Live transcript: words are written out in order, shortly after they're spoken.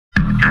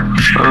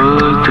I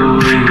like the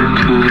way you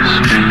kiss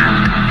me.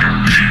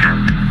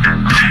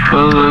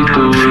 I like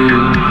the way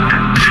you,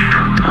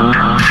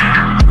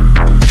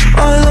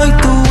 I like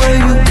the way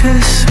you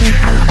kiss me.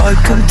 I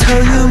can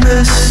tell you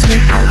miss me.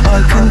 I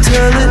can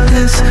tell it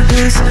is.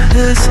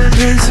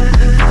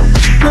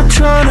 Not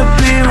trying to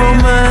be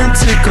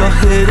romantic, I'll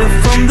hit it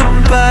from the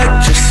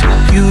back just so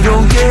you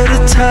don't get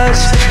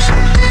attached.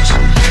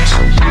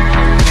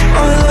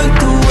 I like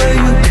the way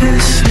you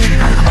kiss me.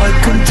 I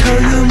can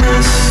tell you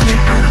miss me.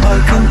 I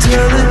can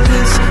tell it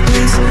is.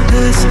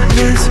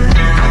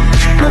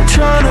 Not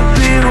trying to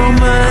be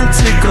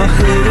romantic, I'll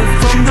hit it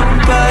from the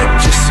back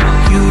just so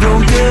you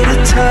don't get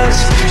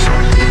attached.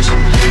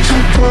 You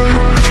bite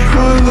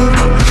my lip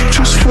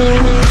just for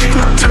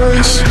the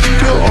taste.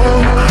 You're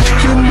on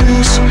your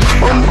knees,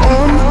 I'm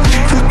on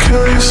the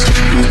case.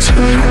 You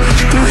take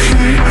the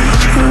heat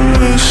and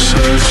with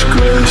such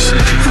grace.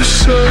 You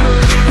say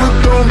I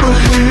don't, but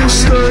here you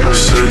stay. I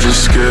said you're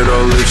scared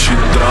I'll let you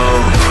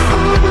down.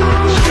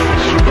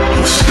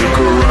 Stick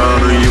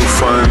around and you'll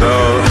find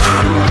out.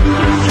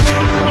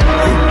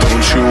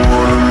 Don't you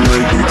wanna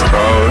make me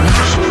proud?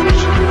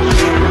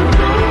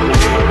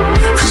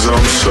 Cause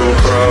I'm so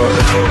proud,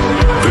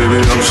 baby,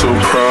 I'm so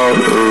proud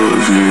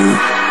of you.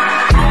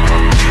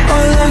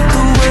 I like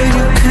the way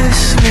you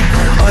kiss me.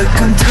 I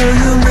can tell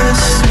you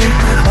miss me.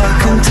 I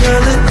can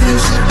tell it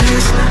is.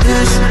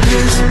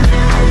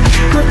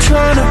 Not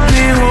trying to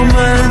be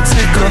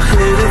romantic, I'll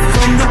hit it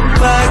from the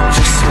back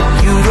just so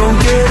you don't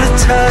get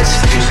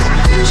attached.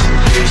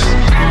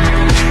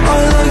 I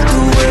like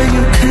the way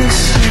you kiss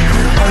me.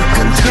 I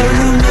can tell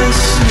you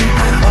miss me.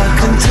 I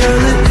can tell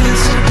it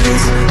is.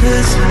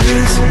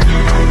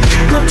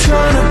 Not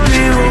trying to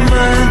be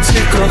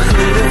romantic, I'll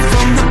hit it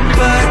from the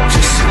back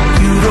just so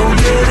you don't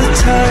get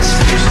attached.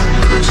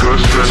 Go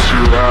stress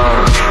you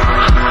out,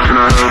 can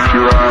I help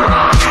you out?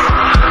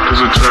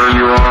 Does it turn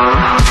you on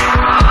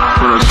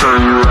when I turn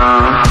you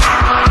around?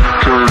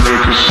 Can we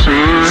make a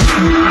scene?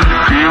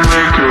 Can you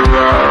make it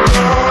loud?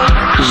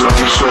 Cause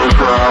I'm so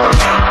proud,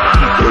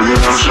 baby,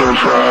 I'm so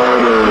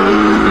proud of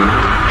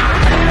you.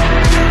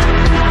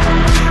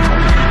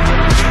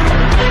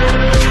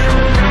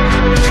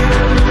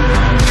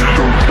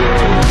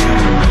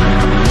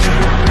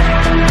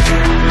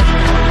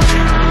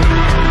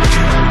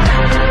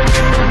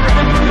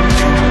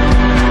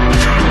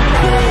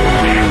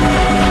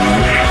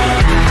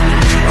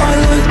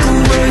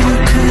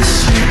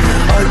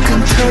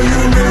 Tell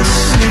you miss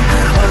me.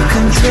 I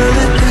can tell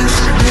it is.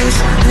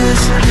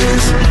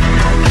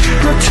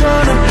 Not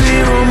trying to be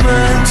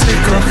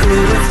romantic, I'll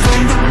hit it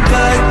from the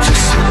back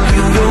just so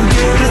you don't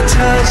get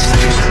attached.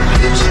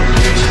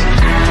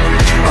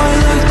 I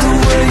like the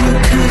way you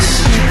kiss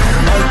me.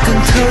 I can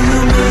tell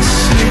you miss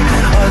me.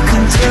 I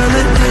can tell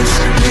it